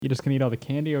You just gonna eat all the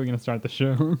candy, or are we gonna start the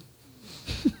show?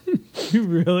 You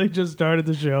really just started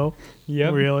the show?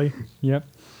 Yep. Really? Yep.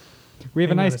 We have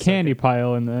Hang a on nice a candy second.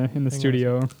 pile in the on a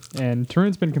studio, and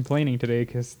Tarun's been complaining today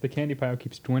because the candy pile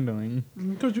keeps dwindling.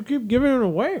 Because you keep giving it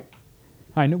away.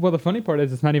 I know. Well, the funny part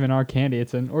is it's not even our candy;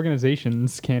 it's an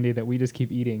organization's candy that we just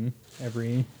keep eating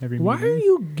every. Why meeting. are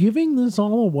you giving this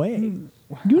all away?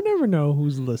 You never know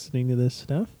who's listening to this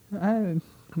stuff.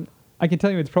 I can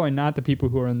tell you, it's probably not the people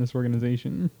who are in this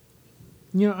organization.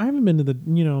 You know, I haven't been to the,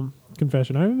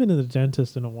 confession, I haven't been to the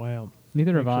dentist in a while.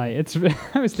 Neither have I. It's.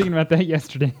 I was thinking about that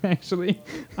yesterday, actually.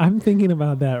 I'm thinking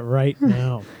about that right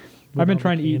now. I've been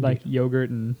trying to eat like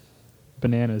yogurt and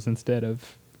bananas instead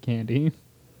of candy.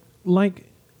 Like,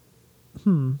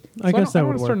 I guess that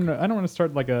would work. I don't want to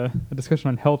start like a discussion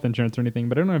on health insurance or anything,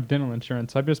 but I don't have dental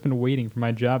insurance, so I've just been waiting for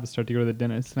my job to start to go to the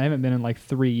dentist, and I haven't been in like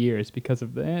 3 years because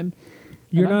of that.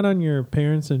 You're not on your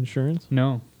parents' insurance?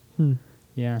 No.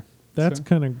 Yeah. That's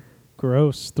kind of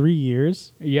gross. 3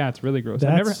 years? Yeah, it's really gross.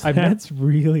 That's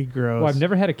really gross. Well, I've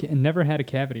never had a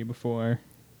cavity before,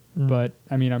 but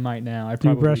I mean, I might now. I Do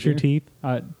you probably brush your teeth?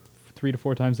 3 to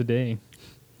 4 times a day.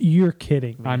 You're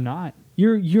kidding me. I'm not.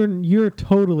 You're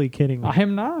totally kidding me. I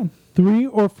am not. 3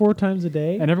 or 4 times a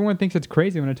day? And everyone thinks it's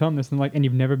crazy when I tell them this. And like, and you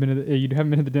haven't been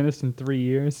to the dentist in 3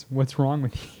 years. What's wrong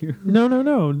with you?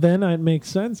 No. Then it makes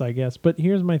sense, I guess. But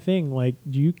here's my thing: like,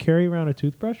 do you carry around a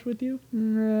toothbrush with you?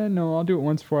 No, I'll do it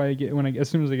once before as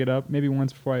soon as I get up. Maybe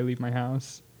once before I leave my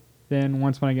house. Then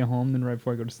once when I get home. Then right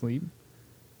before I go to sleep.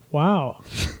 Wow.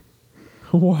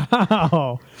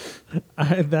 Wow.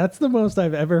 That's the most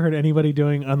I've ever heard anybody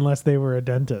doing, unless they were a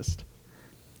dentist.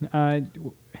 Again,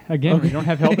 when you don't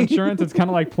have health insurance, it's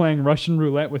kind of like playing Russian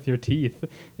roulette with your teeth.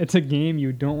 It's a game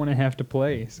you don't want to have to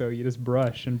play, so you just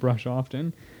brush and brush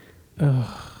often.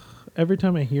 Every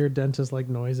time I hear dentist like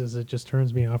noises, it just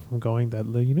turns me off from going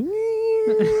that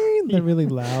they're really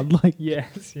loud. Like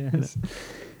yes.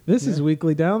 This is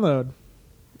Weekly Download.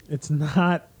 It's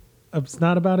not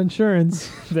about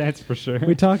insurance. That's for sure.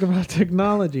 We talk about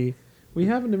technology. We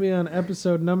happen to be on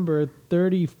episode number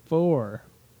 34.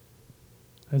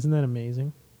 Isn't that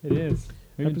amazing? It is.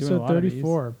 Episode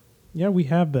 34. Yeah, we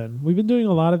have been. We've been doing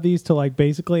a lot of these to like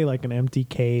basically like an empty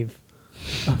cave.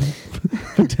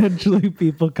 Potentially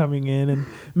people coming in and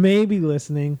maybe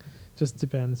listening. Just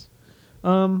depends.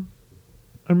 I'm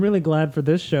really glad for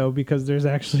this show because there's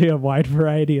actually a wide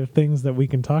variety of things that we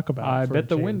can talk about. I bet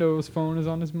the Windows phone is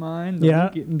on his mind. Yeah.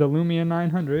 The Lumia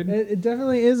 900. It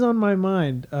definitely is on my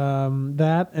mind.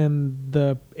 That and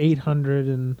the 800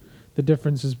 and the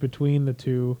differences between the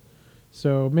two.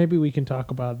 So maybe we can talk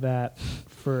about that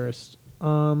first.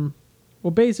 Well,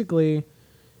 basically,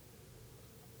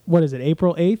 what is it,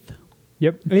 April 8th?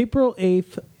 Yep. April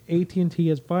 8th, AT&T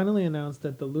has finally announced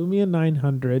that the Lumia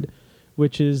 900,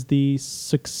 which is the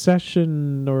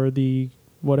succession or the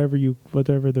whatever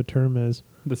the term is.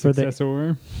 The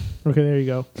successor. Okay, there you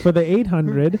go. For the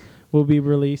 800 will be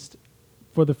released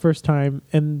for the first time.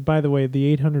 And by the way, the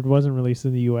 800 wasn't released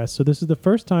in the US. So this is the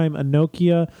first time a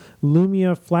Nokia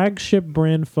Lumia flagship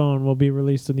brand phone will be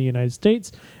released in the United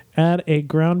States at a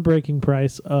groundbreaking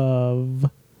price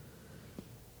of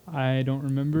I don't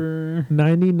remember.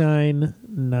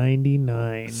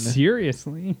 $99.99.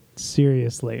 Seriously.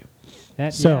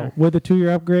 With a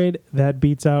 2-year upgrade, that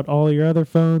beats out all your other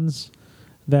phones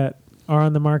that are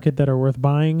on the market that are worth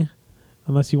buying.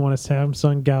 Unless you want a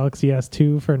Samsung Galaxy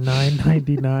S2 for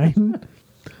 $999,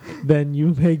 then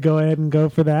you may go ahead and go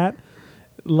for that.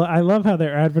 I love how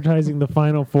they're advertising the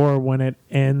Final 4 when it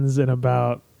ends in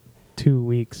about 2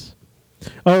 weeks.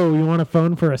 Oh, you want a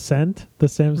phone for $0.01? The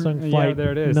Samsung Flight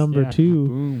there it is. number 2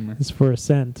 Boom. is for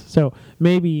 $0.01. So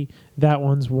maybe that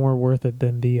one's more worth it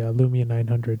than the Lumia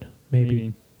 900.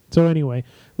 Maybe. So anyway,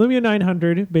 Lumia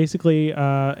 900, basically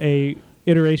a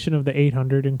iteration of the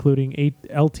 800, including 8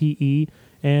 LTE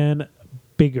and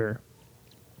bigger.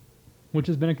 Which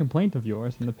has been a complaint of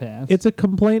yours in the past. It's a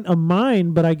complaint of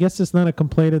mine, but I guess it's not a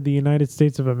complaint of the United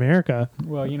States of America.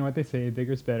 Well, you know what they say,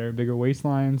 bigger's better. Bigger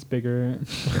waistlines, bigger...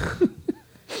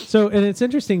 So, and it's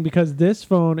interesting because this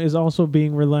phone is also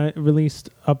being released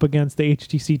up against the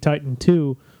HTC Titan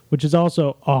 2, which is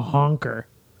also a honker.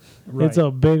 Right. It's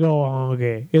a big old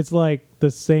honky. It's like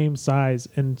the same size.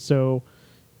 And so...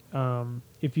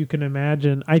 if you can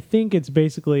imagine, I think it's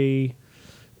basically,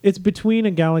 it's between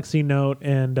a Galaxy Note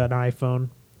and an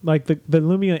iPhone. Like the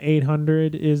Lumia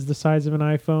 800 is the size of an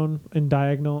iPhone in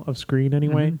diagonal of screen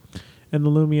anyway. Mm-hmm. And the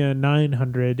Lumia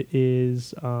 900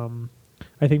 is,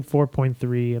 I think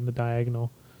 4.3 in the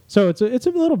diagonal. So it's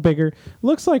a little bigger.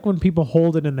 Looks like when people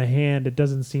hold it in the hand, it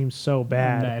doesn't seem so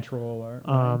bad. Natural or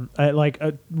like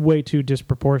way too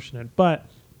disproportionate. But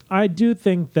I do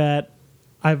think that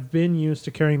I've been used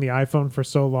to carrying the iPhone for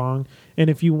so long, and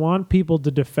if you want people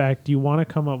to defect, you want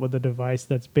to come up with a device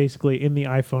that's basically in the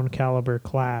iPhone caliber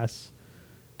class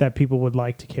that people would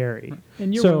like to carry.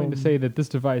 And you're willing to say that this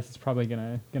device is probably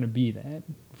gonna be that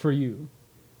for you.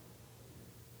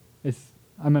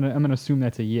 I'm gonna assume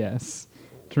that's a yes.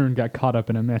 Tarun got caught up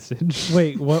in a message.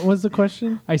 Wait, what was the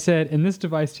question? I said, and this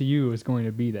device to you is going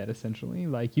to be that essentially.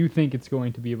 Like you think it's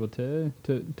going to be able to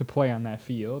play on that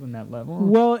field and that level.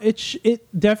 Well,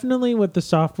 it definitely with the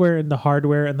software and the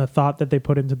hardware and the thought that they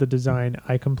put into the design,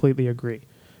 I completely agree.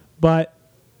 But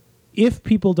if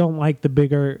people don't like the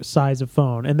bigger size of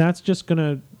phone, and that's just going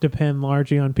to depend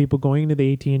largely on people going to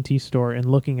the AT&T store and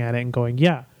looking at it and going,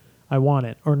 yeah, I want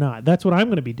it or not. That's what I'm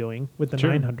going to be doing with the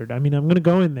 900. I mean, I'm going to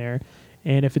go in there,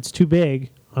 and if it's too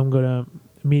big, I'm going to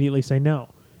immediately say no.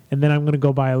 And then I'm going to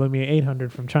go buy a Lumia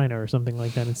 800 from China or something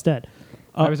like that instead.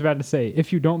 I was about to say,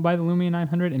 if you don't buy the Lumia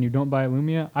 900 and you don't buy a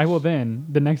Lumia, I will then,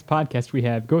 the next podcast we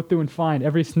have, go through and find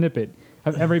every snippet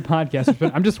of every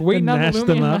podcast. I'm just waiting on the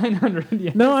Lumia 900.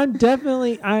 Yes. No, I'm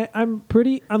definitely, I'm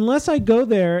pretty, unless I go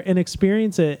there and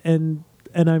experience it and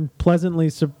I'm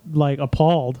pleasantly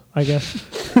appalled, I guess.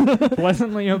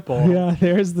 Pleasantly appalled. Yeah,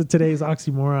 there's today's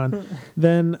oxymoron.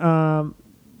 Then,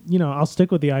 I'll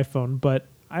stick with the iPhone, but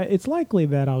it's likely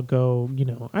that I'll go,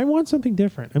 I want something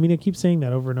different. I mean, I keep saying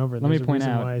that over and over. Let me point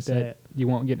out that you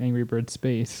won't get Angry Birds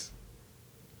Space.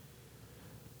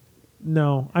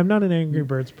 No, I'm not an Angry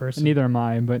Birds person. Neither am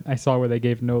I, but I saw where they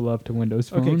gave no love to Windows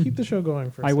Phone. Okay, keep the show going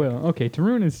for a second. I will. Okay,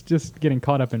 Tarun is just getting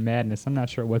caught up in madness. I'm not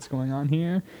sure what's going on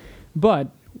here.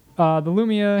 But the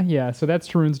Lumia, yeah, so that's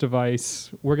Tarun's device.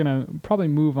 We're going to probably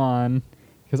move on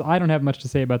because I don't have much to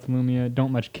say about the Lumia,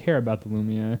 don't much care about the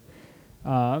Lumia.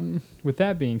 With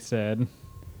that being said,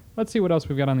 let's see what else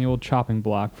we've got on the old chopping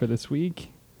block for this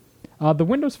week. The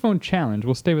Windows Phone Challenge.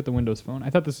 We'll stay with the Windows Phone. I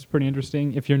thought this was pretty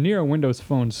interesting. If you're near a Windows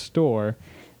Phone store,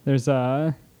 there's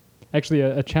actually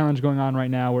a challenge going on right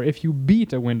now where if you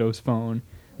beat a Windows Phone,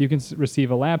 you can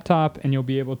receive a laptop and you'll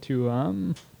be able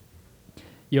to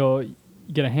you'll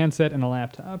get a handset and a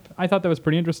laptop. I thought that was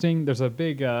pretty interesting. There's a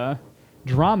big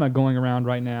drama going around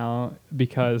right now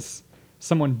because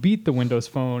someone beat the Windows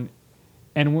Phone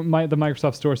and the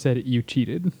Microsoft Store said you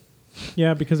cheated.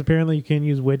 Yeah, because apparently you can't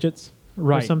use widgets.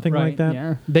 Or something like that.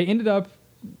 Yeah. They ended up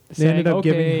saying,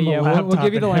 giving him a laptop we'll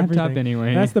give you the laptop everything.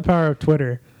 anyway. That's the power of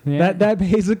Twitter. Yeah. That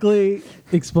basically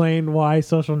explained why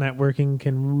social networking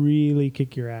can really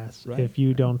kick your ass if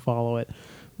you don't follow it.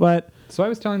 But so I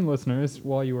was telling the listeners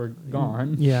while you were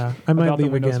gone. Yeah, I might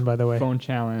leave again, by the way. Phone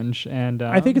challenge, and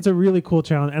I think it's a really cool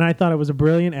challenge, and I thought it was a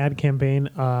brilliant ad campaign.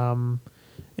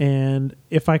 And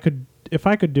if I could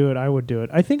do it, I would do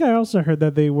it. I think I also heard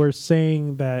that they were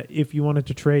saying that if you wanted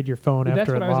to trade your phone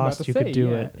after it lost, you could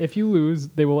do it. If you lose,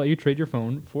 they will let you trade your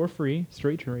phone for free,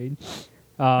 straight trade.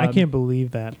 I can't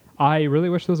believe that. I really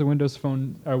wish there was a Windows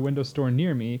Phone or Windows Store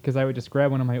near me because I would just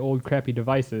grab one of my old crappy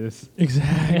devices.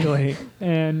 Exactly.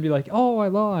 And be like, oh, I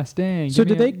lost. Dang. So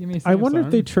I wonder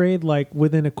if they trade like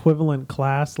with an equivalent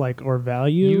class or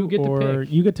value. You get to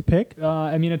pick. You get to pick?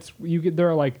 I mean, there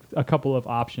are like a couple of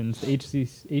options. The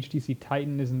HTC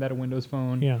Titan, isn't that a Windows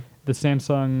Phone? Yeah. The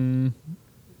Samsung,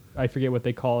 I forget what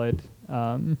they call it,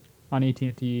 on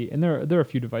AT&T. And there are a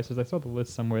few devices. I saw the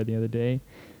list somewhere the other day.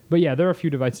 But yeah, there are a few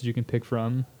devices you can pick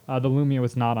from. The Lumia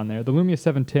was not on there. The Lumia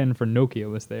 710 for Nokia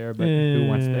was there, but who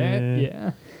wants that?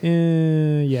 Yeah.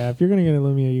 Yeah, if you're going to get a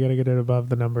Lumia, you got to get it above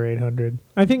the number 800.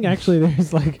 I think actually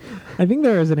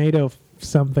there is an 80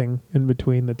 something in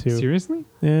between the two. Seriously?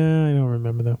 Yeah, I don't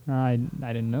remember though. I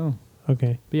didn't know.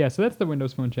 Okay. But yeah, so that's the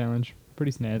Windows Phone Challenge.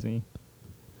 Pretty snazzy.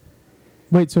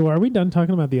 Wait, so are we done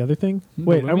talking about the other thing?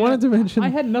 Wait, I wanted to mention... I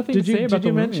had nothing to say about the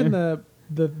Lumia. Did you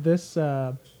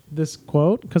mention this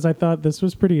quote? Because I thought this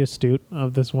was pretty astute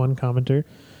of this one commenter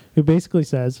who basically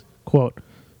says, quote,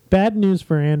 "Bad news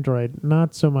for Android,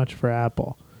 not so much for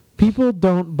Apple. People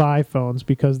don't buy phones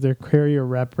because their carrier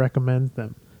rep recommends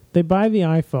them. They buy the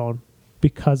iPhone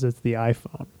because it's the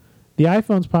iPhone. The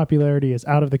iPhone's popularity is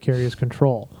out of the carrier's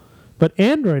control. But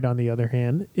Android, on the other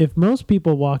hand, if most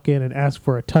people walk in and ask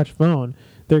for a touch phone,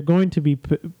 they're going to be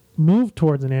moved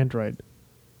towards an Android.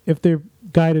 If they're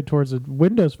guided towards a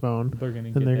Windows phone, they're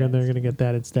going to get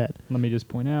that instead." Let me just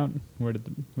point out, where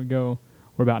did we go?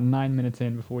 We're about 9 minutes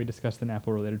in before we discussed an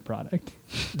Apple-related product.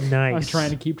 Nice. I'm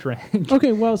trying to keep track.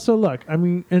 Okay, well, so look, I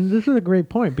mean, and this is a great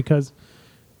point because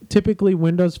typically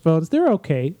Windows phones, they're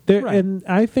okay. And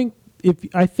I think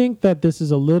that this is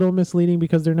a little misleading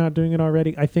because they're not doing it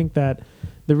already. I think that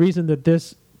the reason that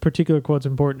this particular quote's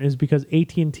important is because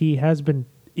AT&T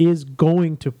is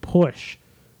going to push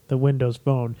the Windows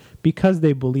Phone because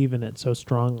they believe in it so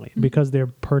strongly, because they're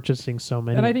purchasing so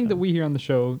many. And I think that we here on the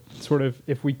show, sort of,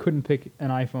 if we couldn't pick an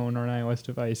iPhone or an iOS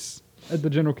device, the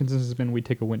general consensus has been we'd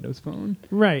take a Windows Phone.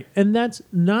 Right. And that's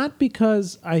not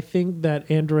because I think that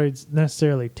Android's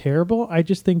necessarily terrible. I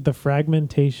just think the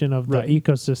fragmentation of the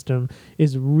ecosystem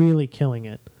is really killing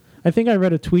it. I think I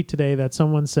read a tweet today that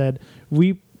someone said,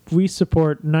 we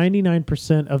support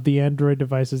 99% of the Android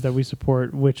devices that we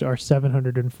support, which are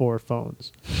 704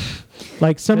 phones.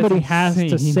 Like, somebody has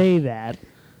to say that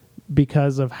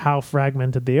because of how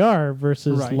fragmented they are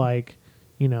versus like,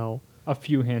 you know, a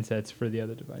few handsets for the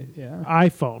other device. Yeah.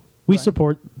 iPhone. We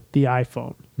support the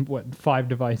iPhone. What, 5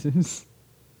 devices?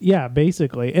 Yeah,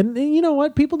 basically. And you know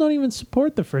what? People don't even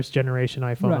support the first generation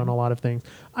iPhone on a lot of things.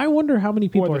 I wonder how many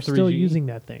people are still using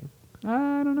that thing.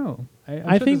 I don't know.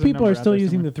 I think people are still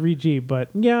using the 3G, but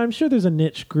yeah, I'm sure there's a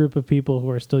niche group of people who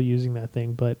are still using that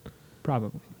thing, but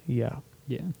probably. Yeah.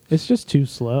 Yeah. It's just too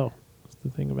slow. That's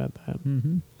the thing about that.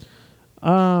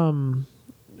 Mm-hmm.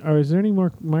 Or is there any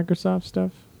more Microsoft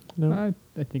stuff? No?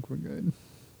 I think we're good.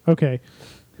 Okay.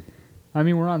 I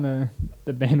mean, we're on the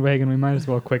bandwagon. We might as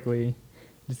well quickly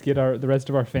just get the rest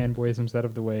of our fanboyisms out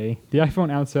of the way. The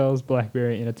iPhone outsells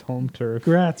BlackBerry in its home turf.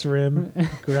 Grats, Rim.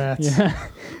 Grats. Yeah.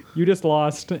 You just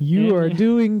lost. You are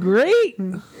doing great.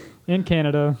 In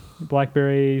Canada,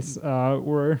 BlackBerries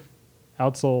were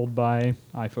outsold by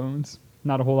iPhones.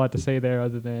 Not a whole lot to say there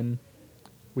other than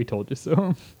we told you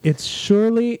so. It's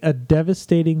surely a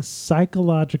devastating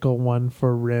psychological one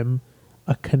for Rim,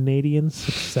 a Canadian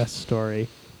success story.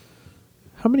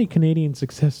 How many Canadian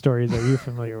success stories are you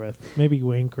familiar with? Maybe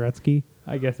Wayne Gretzky?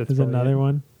 I guess that's another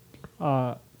one.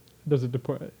 There's a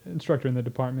instructor in the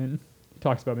department. He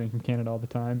talks about being from Canada all the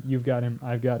time. You've got him.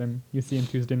 I've got him. You see him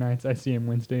Tuesday nights. I see him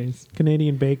Wednesdays.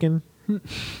 Canadian bacon?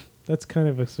 That's kind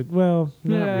of not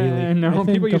really. No,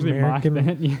 people usually mock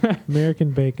that. Yeah.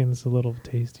 American bacon's a little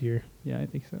tastier. Yeah, I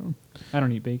think so. I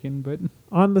don't eat bacon, but...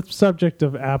 On the subject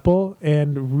of Apple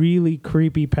and really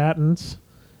creepy patents,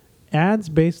 ads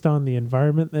based on the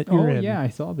environment that you're in. Oh, yeah, I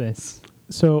saw this.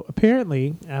 So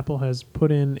apparently, Apple has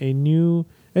put in a new...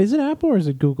 Is it Apple or is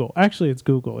it Google? Actually, it's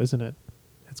Google, isn't it?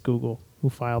 It's Google who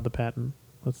filed the patent.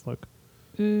 Let's look.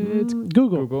 It's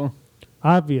Google.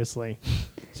 Obviously.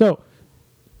 So...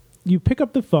 You pick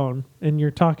up the phone and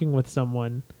you're talking with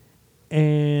someone,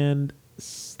 and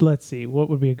let's see, what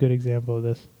would be a good example of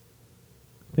this?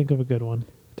 Think of a good one.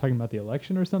 Talking about the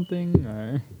election or something?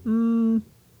 Or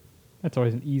that's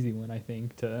always an easy one, I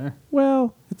think.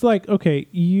 Well, it's like, okay,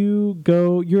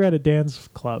 you're at a dance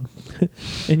club,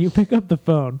 and you pick up the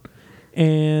phone,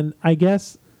 and I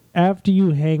guess after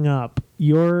you hang up,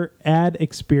 your ad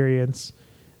experience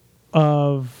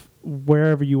of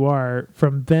wherever you are,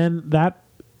 from then that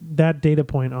data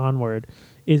point onward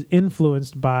is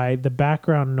influenced by the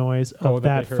background noise of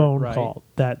that phone call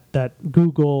that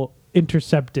Google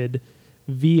intercepted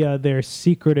via their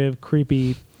secretive,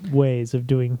 creepy ways of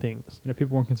doing things. You know,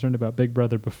 people weren't concerned about Big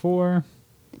Brother before.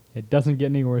 It doesn't get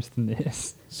any worse than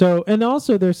this. So, and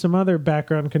also there's some other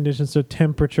background conditions. So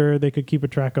temperature, they could keep a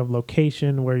track of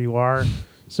location, where you are.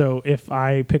 So if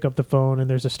I pick up the phone and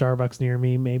there's a Starbucks near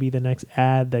me, maybe the next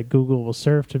ad that Google will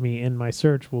serve to me in my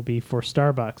search will be for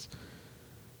Starbucks.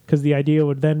 Because the idea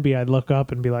would then be I'd look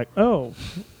up and be like, oh,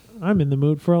 I'm in the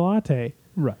mood for a latte.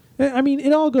 Right. I mean,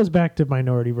 it all goes back to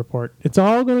Minority Report. It's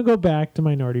all going to go back to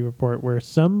Minority Report, where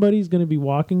somebody's going to be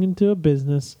walking into a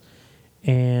business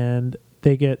and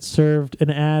they get served an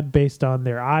ad based on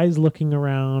their eyes looking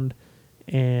around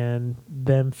and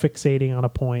them fixating on a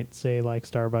point, say like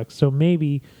Starbucks. So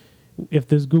maybe if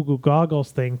this Google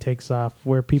Goggles thing takes off,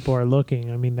 where people are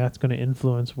looking, I mean, that's going to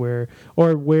influence where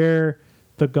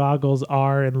the goggles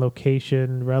are in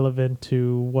location relevant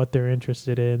to what they're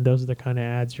interested in. Those are the kind of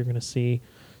ads you're going to see.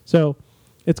 So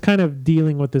it's kind of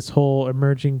dealing with this whole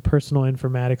emerging personal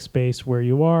informatics space, where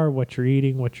you are, what you're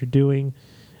eating, what you're doing.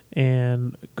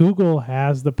 And Google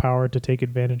has the power to take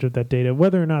advantage of that data.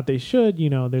 Whether or not they should,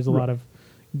 there's a lot of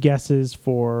guesses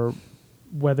for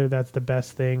whether that's the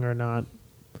best thing or not.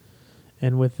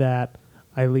 And with that,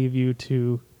 I leave you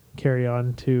to carry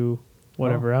on to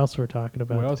whatever else we're talking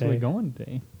about. Where else today. are we going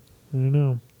today? I don't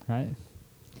know. Right.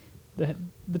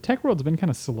 The tech world's been kind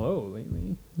of slow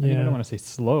lately. Yeah. I mean, I don't want to say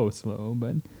slow,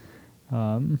 but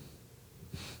how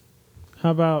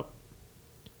about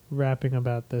rapping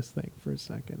about this thing for a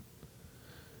second?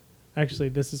 Actually,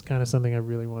 this is kind of something I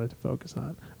really wanted to focus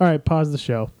on. All right, pause the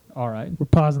show. All right. We're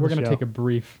pausing We're the show. We're going to take a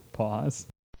brief pause.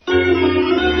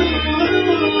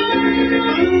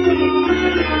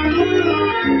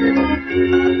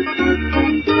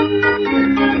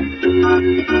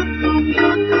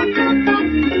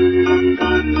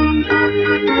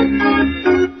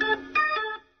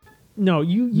 No,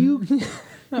 you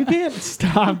you can't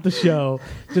stop the show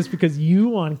just because you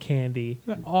want candy.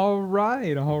 All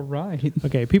right.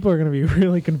 Okay, people are going to be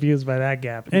really confused by that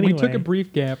gap. Anyway, We took a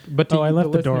brief gap, but to I you,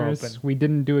 left the door listeners, open. we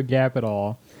didn't do a gap at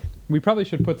all. We probably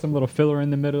should put some little filler in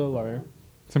the middle or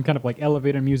some kind of like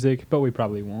elevator music, but we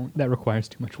probably won't. That requires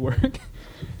too much work.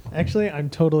 Actually, I'm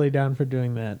totally down for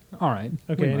doing that. All right.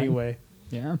 Okay, we might. anyway.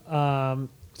 Yeah.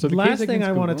 So the the last case thing against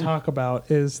I want to Google. talk about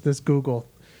is this Google.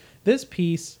 This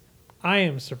piece, I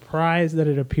am surprised that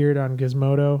it appeared on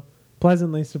Gizmodo.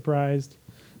 Pleasantly surprised.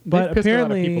 But They've pissed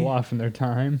apparently, a lot of people off in their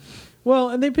time. well,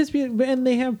 and they piss me, and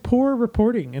they have poor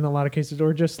reporting in a lot of cases,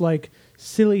 or just like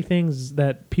silly things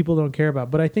that people don't care about.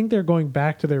 But I think they're going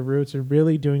back to their roots and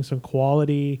really doing some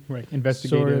quality, Right.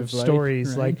 Investigative sort of stories.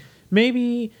 right? Like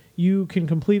maybe you can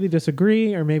completely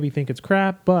disagree, or maybe think it's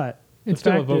crap, but it's the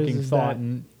still fact evoking is thought that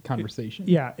and conversation.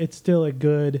 yeah, it's still a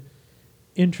good,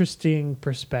 interesting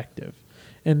perspective.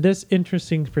 And this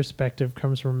interesting perspective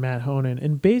comes from Matt Honan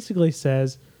and basically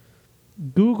says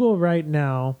Google right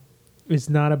now is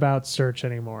not about search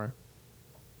anymore.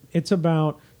 It's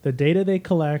about the data they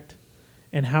collect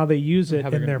and how they use it How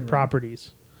they're in their gonna- right.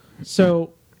 properties.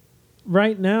 So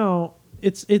right now,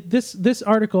 this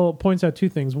article points out two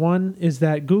things. One is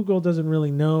that Google doesn't really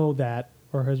know that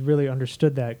or has really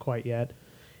understood that quite yet.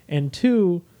 And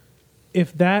two,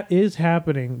 if that is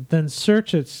happening, then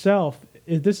search itself,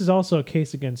 this is also a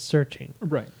case against searching.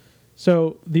 Right.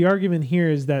 So the argument here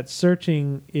is that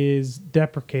searching is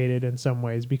deprecated in some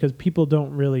ways because people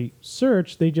don't really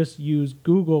search. They just use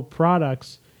Google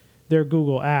products, their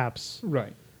Google apps,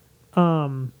 Right.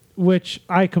 which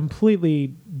I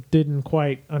completely didn't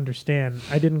quite understand.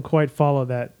 I didn't quite follow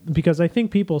that because I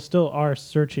think people still are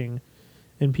searching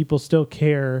and people still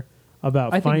care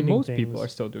about I finding think most things. people are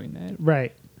still doing that.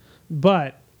 Right.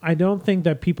 But I don't think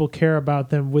that people care about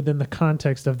them within the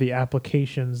context of the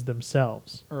applications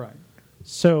themselves. All right.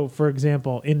 So, for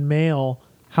example, in mail,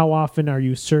 how often are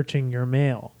you searching your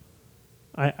mail?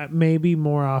 I maybe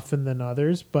more often than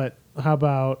others, but how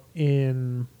about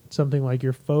in something like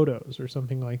your photos or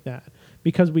something like that?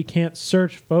 Because we can't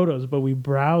search photos, but we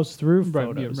browse through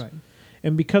photos. Yeah, right.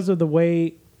 And because of the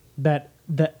way that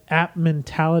the app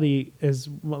mentality is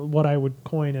what I would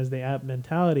coin as the app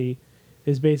mentality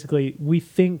is basically we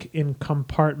think in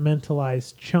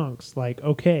compartmentalized chunks. Like,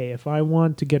 okay, if I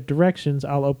want to get directions,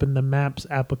 I'll open the Maps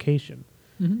application.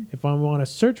 Mm-hmm. If I want to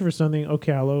search for something,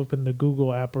 okay, I'll open the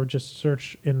Google app or just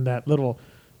search in that little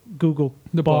Google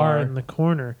The bar bar. in the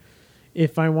corner.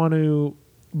 If I want to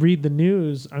read the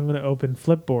news, I'm going to open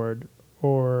Flipboard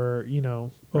or,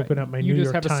 open up my You New just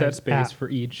York have a Times set space app. for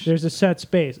each. There's a set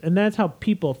space, and that's how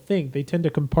people think. They tend to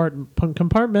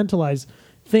compartmentalize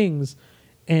things,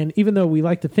 and even though we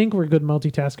like to think we're good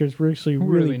multitaskers, we're actually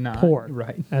really not. poor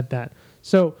Right. at that.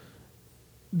 So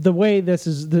the way this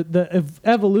is the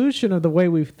evolution of the way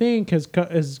we think has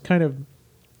kind of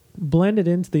blended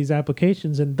into these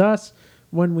applications, and thus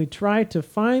when we try to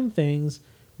find things,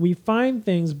 we find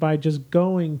things by just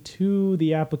going to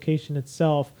the application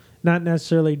itself, not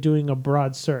necessarily doing a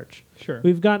broad search. Sure.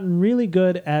 We've gotten really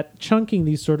good at chunking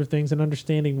these sort of things and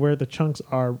understanding where the chunks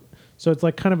are. So it's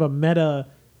like kind of a meta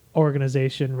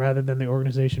organization rather than the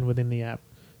organization within the app.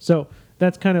 So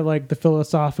that's kind of like the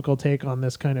philosophical take on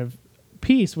this kind of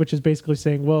piece, which is basically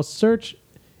saying, well, search,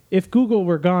 if Google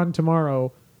were gone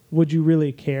tomorrow, would you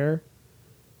really care?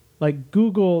 Like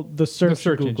Google, the search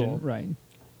Google. engine, right.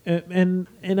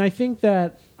 And I think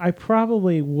that I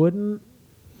probably wouldn't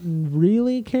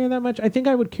really care that much. I think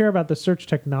I would care about the search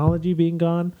technology being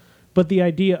gone, but the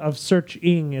idea of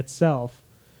searching itself,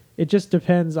 it just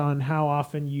depends on how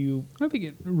often you... I think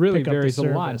it really pick up the varies a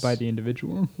lot service. by the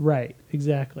individual. Right,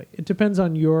 exactly. It depends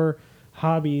on your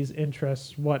hobbies,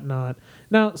 interests, whatnot.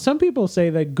 Now, some people say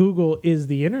that Google is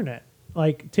the internet.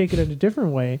 Like, take it in a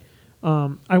different way.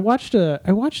 I watched a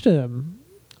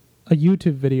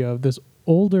YouTube video of this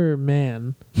older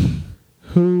man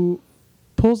who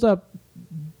pulls up,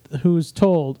 who's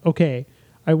told, okay,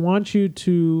 I want you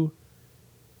to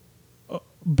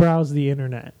browse the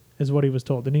internet, is what he was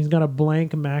told. And he's got a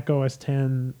blank Mac OS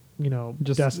 10,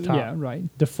 Just desktop. Yeah, right.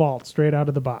 Default, straight out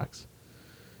of the box.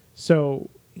 So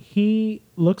he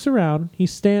looks around. He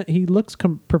looks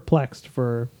perplexed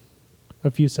for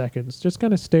a few seconds, just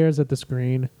kind of stares at the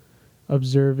screen,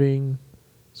 observing,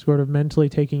 sort of mentally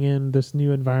taking in this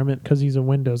new environment because he's a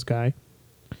Windows guy.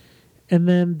 And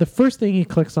then the first thing he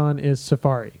clicks on is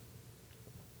Safari.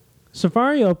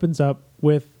 Safari opens up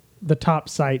with the top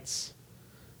sites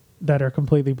that are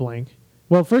completely blank.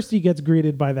 Well, first he gets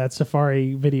greeted by that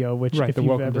Safari video, which Right, if the you've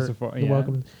welcome to ever, Safari, the yeah.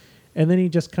 welcome, and then he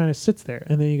just kind of sits there,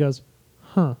 and then he goes,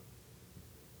 "Huh,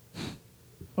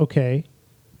 okay."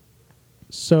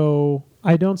 so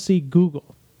I don't see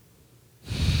Google.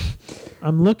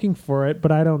 I'm looking for it,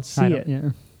 but I don't see it. Yeah.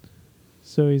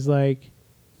 So he's like,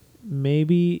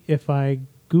 maybe if I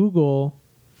Google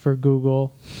for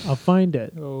Google, I'll find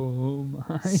it. Oh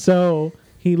my. So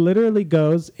he literally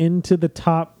goes into the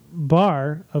top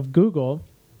bar of Google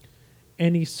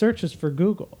and he searches for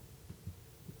Google.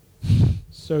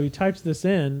 So he types this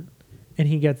in and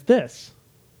he gets this.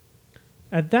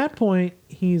 At that point,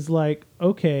 he's like,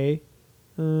 okay.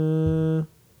 So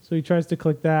he tries to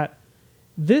click that.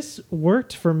 This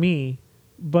worked for me,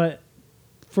 but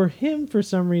for him, for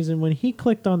some reason, when he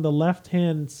clicked on the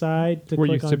left-hand side to Where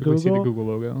click you on typically see the Google, Google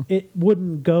logo. it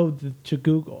wouldn't go to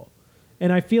Google.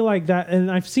 And I feel like that,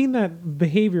 and I've seen that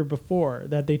behavior before,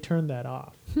 that they turned that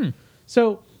off.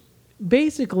 So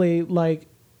basically, like,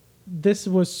 this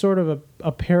was sort of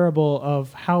a parable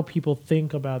of how people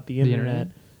think about the internet,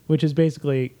 which is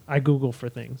basically, I Google for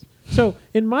things. So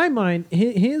in my mind,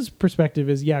 his perspective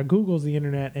is, yeah, Google's the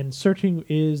internet and searching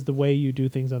is the way you do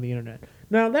things on the internet.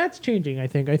 Now that's changing, I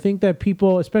think. I think that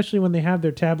people, especially when they have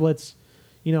their tablets,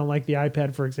 you know, like the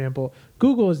iPad, for example,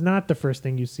 Google is not the first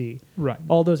thing you see. Right.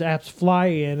 All those apps fly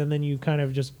in and then you kind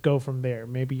of just go from there.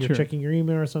 Maybe you're checking your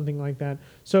email or something like that.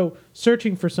 So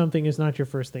searching for something is not your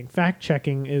first thing. Fact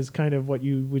checking is kind of what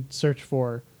you would search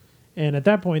for. And at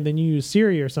that point, then you use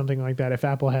Siri or something like that if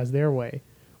Apple has their way.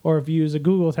 Or if you use a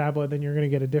Google tablet, then you're going to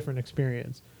get a different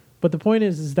experience. But the point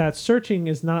is that searching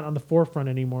is not on the forefront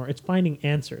anymore. It's finding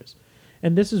answers.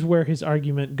 And this is where his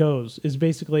argument goes, is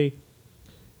basically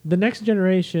the next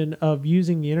generation of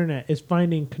using the internet is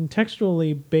finding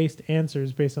contextually based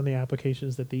answers based on the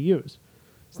applications that they use.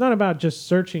 It's not about just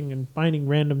searching and finding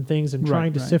random things and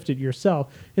trying to sift it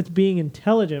yourself. It's being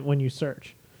intelligent when you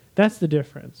search. That's the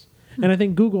difference. And I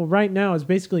think Google right now is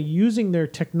basically using their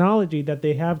technology that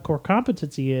they have core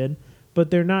competency in,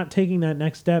 but they're not taking that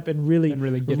next step and really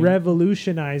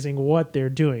revolutionizing what they're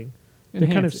doing. They're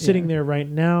kind of sitting there right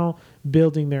now,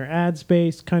 building their ad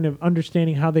space, kind of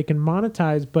understanding how they can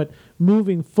monetize, but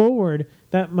moving forward,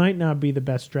 that might not be the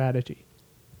best strategy.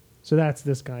 So that's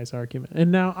this guy's argument.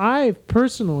 And now I've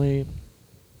personally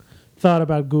thought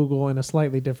about Google in a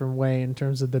slightly different way in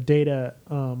terms of the data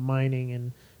mining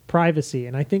and privacy.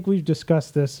 And I think we've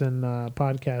discussed this in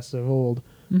podcasts of old.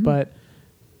 But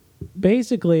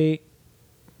basically,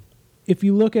 if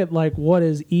you look at like what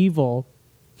is evil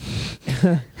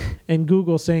and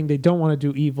Google saying they don't want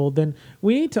to do evil, then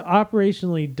we need to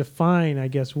operationally define, I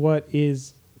guess, what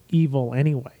is evil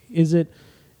anyway. Is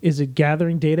it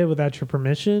gathering data without your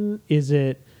permission? Is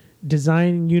it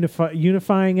designing,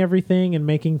 unifying everything and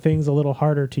making things a little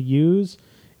harder to use?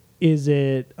 Is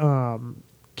it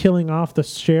killing off the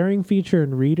sharing feature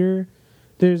in Reader?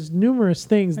 There's numerous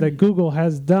things that Google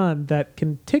has done that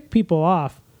can tick people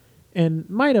off and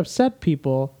might upset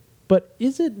people, but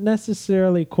is it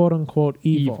necessarily quote-unquote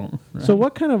evil? Right. So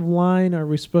what kind of line are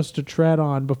we supposed to tread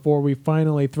on before we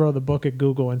finally throw the book at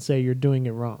Google and say you're doing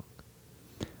it wrong?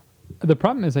 The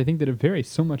problem is I think that it varies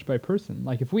so much by person.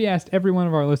 Like if we asked every one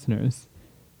of our listeners,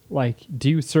 like, do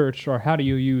you search or how do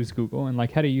you use Google and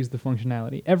like how do you use the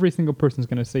functionality? Every single person's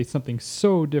going to say something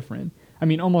so different. I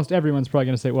mean, almost everyone's probably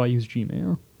going to say, well, I use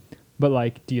Gmail. But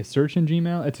like, do you search in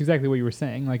Gmail? It's exactly what you were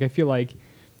saying. Like, I feel like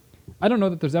I don't know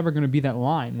that there's ever going to be that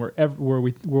line where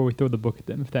we throw the book at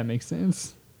them, if that makes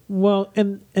sense. Well,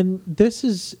 and this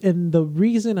is, and the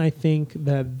reason I think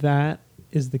that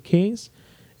is the case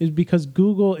is because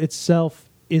Google itself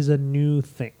is a new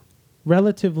thing.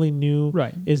 Relatively new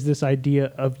is this idea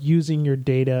of using your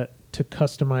data to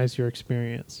customize your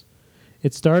experience.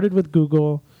 It started with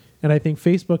Google, and I think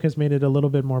Facebook has made it a little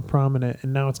bit more prominent,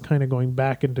 and now it's kind of going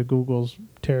back into Google's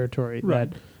territory.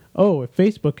 That, oh, if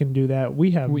Facebook can do that,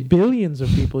 we have billions of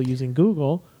people using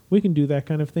Google, we can do that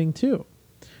kind of thing too.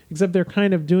 Except they're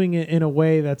kind of doing it in a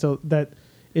way that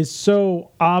is so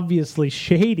obviously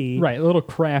shady. Right, a little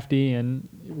crafty and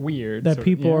weird. That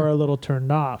people are a little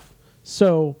turned off.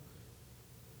 So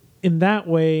in that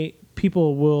way,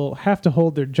 people will have to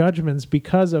hold their judgments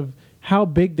because of how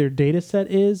big their data set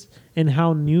is and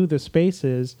how new the space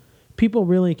is. People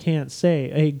really can't say,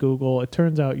 hey, Google, it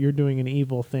turns out you're doing an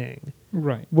evil thing.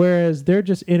 Right. Whereas they're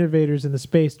just innovators in the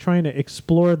space trying to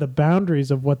explore the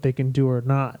boundaries of what they can do or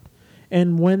not.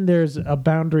 And when there's a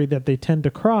boundary that they tend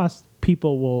to cross,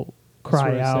 people will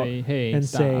cry out and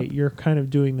say, you're kind of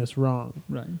doing this wrong.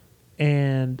 Right.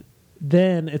 And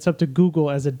then it's up to Google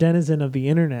as a denizen of the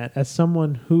internet, as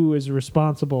someone who is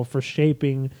responsible for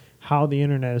shaping how the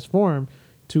internet is formed,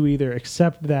 to either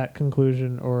accept that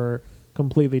conclusion or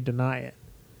completely deny it.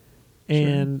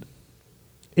 And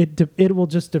it will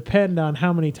just depend on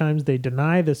how many times they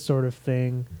deny this sort of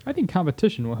thing. I think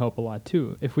competition will help a lot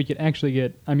too. If we could actually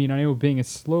get, I mean, I know Bing is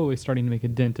slowly starting to make a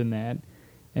dent in that,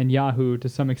 and Yahoo to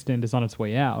some extent is on its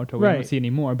way out. Or we don't see any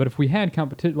more. But if we had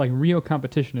real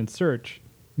competition in search,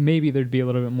 maybe there'd be a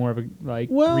little bit more of a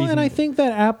Well, and I think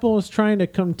that Apple is trying to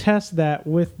contest that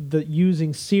with the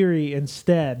using Siri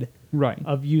instead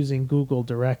of using Google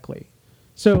directly.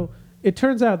 So it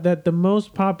turns out that the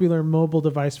most popular mobile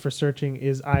device for searching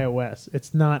is iOS.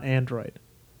 It's not Android,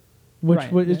 which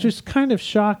is just kind of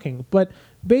shocking. But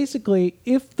basically,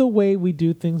 if the way we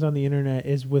do things on the internet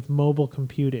is with mobile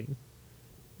computing,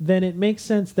 then it makes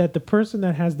sense that the person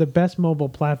that has the best mobile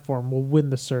platform will win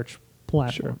the search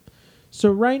platform. Sure.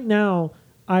 So right now,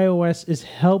 iOS is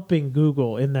helping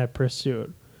Google in that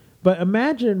pursuit. But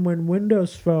imagine when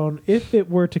Windows Phone, if it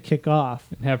were to kick off,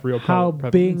 and have real how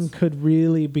prevalence. Bing could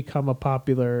really become a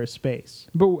popular space.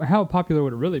 But how popular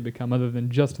would it really become other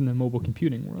than just in the mobile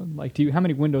computing world? Like, how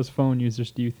many Windows Phone users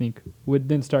do you think would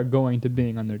then start going to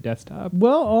Bing on their desktop?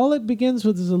 Well, all it begins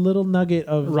with is a little nugget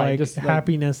of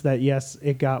happiness that, yes,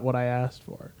 it got what I asked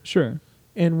for. Sure.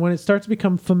 And when it starts to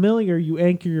become familiar, you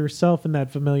anchor yourself in that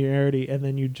familiarity, and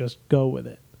then you just go with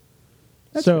it.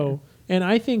 That's fair. And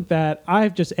I think that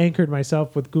I've just anchored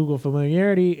myself with Google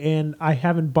familiarity, and I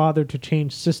haven't bothered to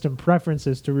change system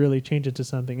preferences to really change it to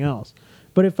something else.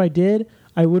 But if I did,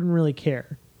 I wouldn't really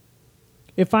care.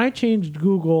 If I changed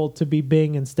Google to be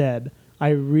Bing instead, I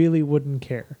really wouldn't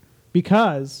care.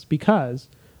 Because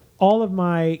all of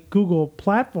my Google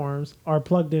platforms are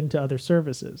plugged into other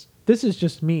services. This is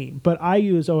just me, but I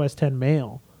use OS X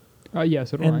Mail.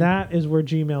 Yes, and that is where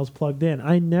Gmail's plugged in.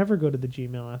 I never go to the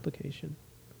Gmail application.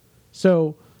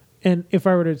 So, and if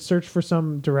I were to search for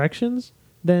some directions,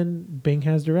 then Bing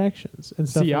has directions and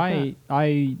stuff like that.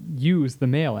 I use the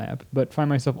Mail app, but find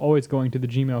myself always going to the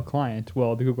Gmail client,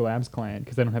 the Google Apps client,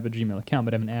 because I don't have a Gmail account,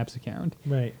 but I have an apps account.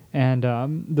 Right. And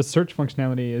the search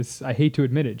functionality is, I hate to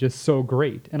admit it, just so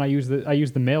great. And I use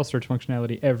the Mail search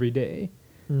functionality every day.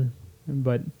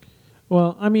 But,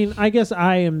 well, I mean, I guess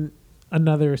I am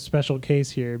another special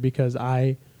case here because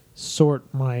I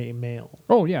sort my mail.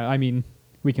 Oh yeah, I mean,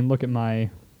 we can look at my.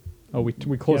 Oh, we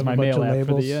closed my Mail app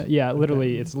for the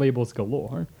literally it's labels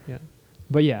galore. Yeah,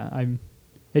 but yeah,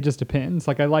 it just depends.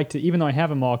 Like I like to, even though I have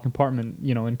them all in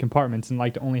compartments, and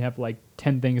like to only have like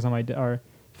 10 things on my or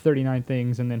 39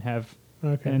 things, and then have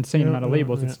an insane amount of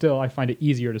labels. It's still, I find it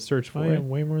easier to search for. I have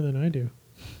way more than I do.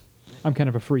 I'm kind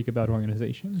of a freak about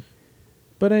organization.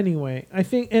 But anyway, I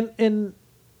think and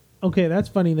okay, that's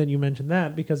funny that you mentioned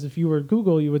that, because if you were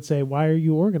Google, you would say, "Why are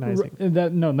you organizing?"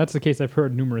 That's the case I've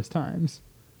heard numerous times.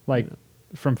 Like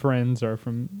from friends or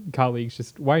from colleagues,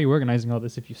 just why are you organizing all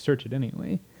this if you search it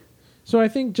anyway? So I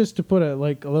think, just to put a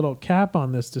little cap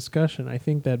on this discussion, I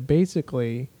think that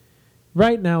basically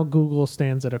right now Google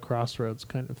stands at a crossroads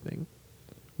kind of thing,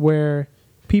 where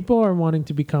people are wanting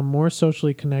to become more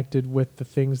socially connected with the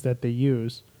things that they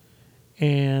use,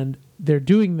 and they're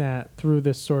doing that through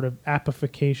this sort of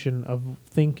appification of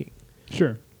thinking.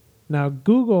 Sure. Now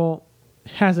Google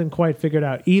hasn't quite figured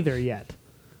out either yet.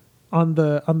 On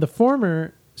the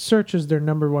former, search is their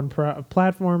number one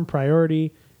platform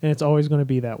priority, and it's always going to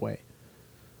be that way.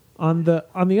 On the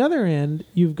other end,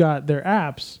 you've got their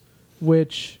apps,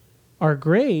 which are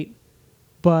great,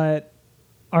 but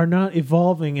are not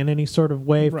evolving in any sort of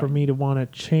way for me to want to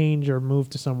change or move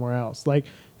to somewhere else. Like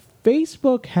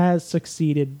Facebook has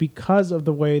succeeded because of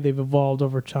the way they've evolved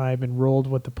over time and rolled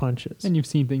with the punches. And you've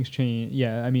seen things change.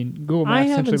 Yeah, I mean, Google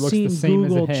Maps essentially looks the same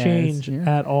as it has. I haven't seen Google change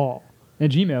at all.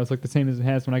 And Gmail's look the same as it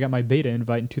has when I got my beta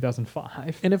invite in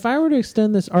 2005. And if I were to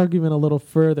extend this argument a little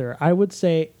further, I would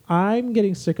say I'm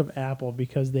getting sick of Apple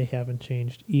because they haven't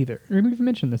changed either. We've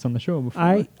mentioned this on the show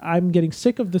before. I'm getting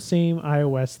sick of the same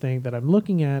iOS thing that I'm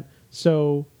looking at.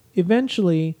 So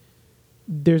eventually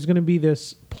there's going to be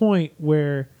this point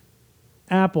where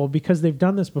Apple, because they've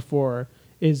done this before,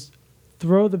 is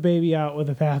throw the baby out with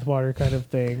the bathwater kind of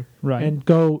thing and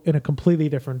go in a completely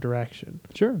different direction.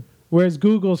 Sure. Whereas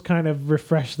Google's kind of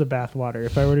refreshed the bathwater,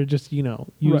 if I were to just, use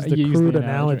the crude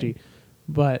analogy.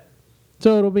 But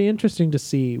so it'll be interesting to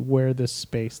see where this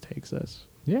space takes us.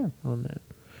 Yeah. On that.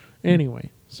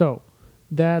 Anyway, so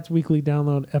that's Weekly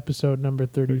Download episode number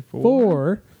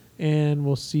 34, and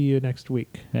we'll see you next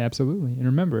week. Absolutely. And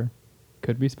remember,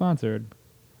 could be sponsored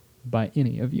by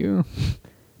any of you.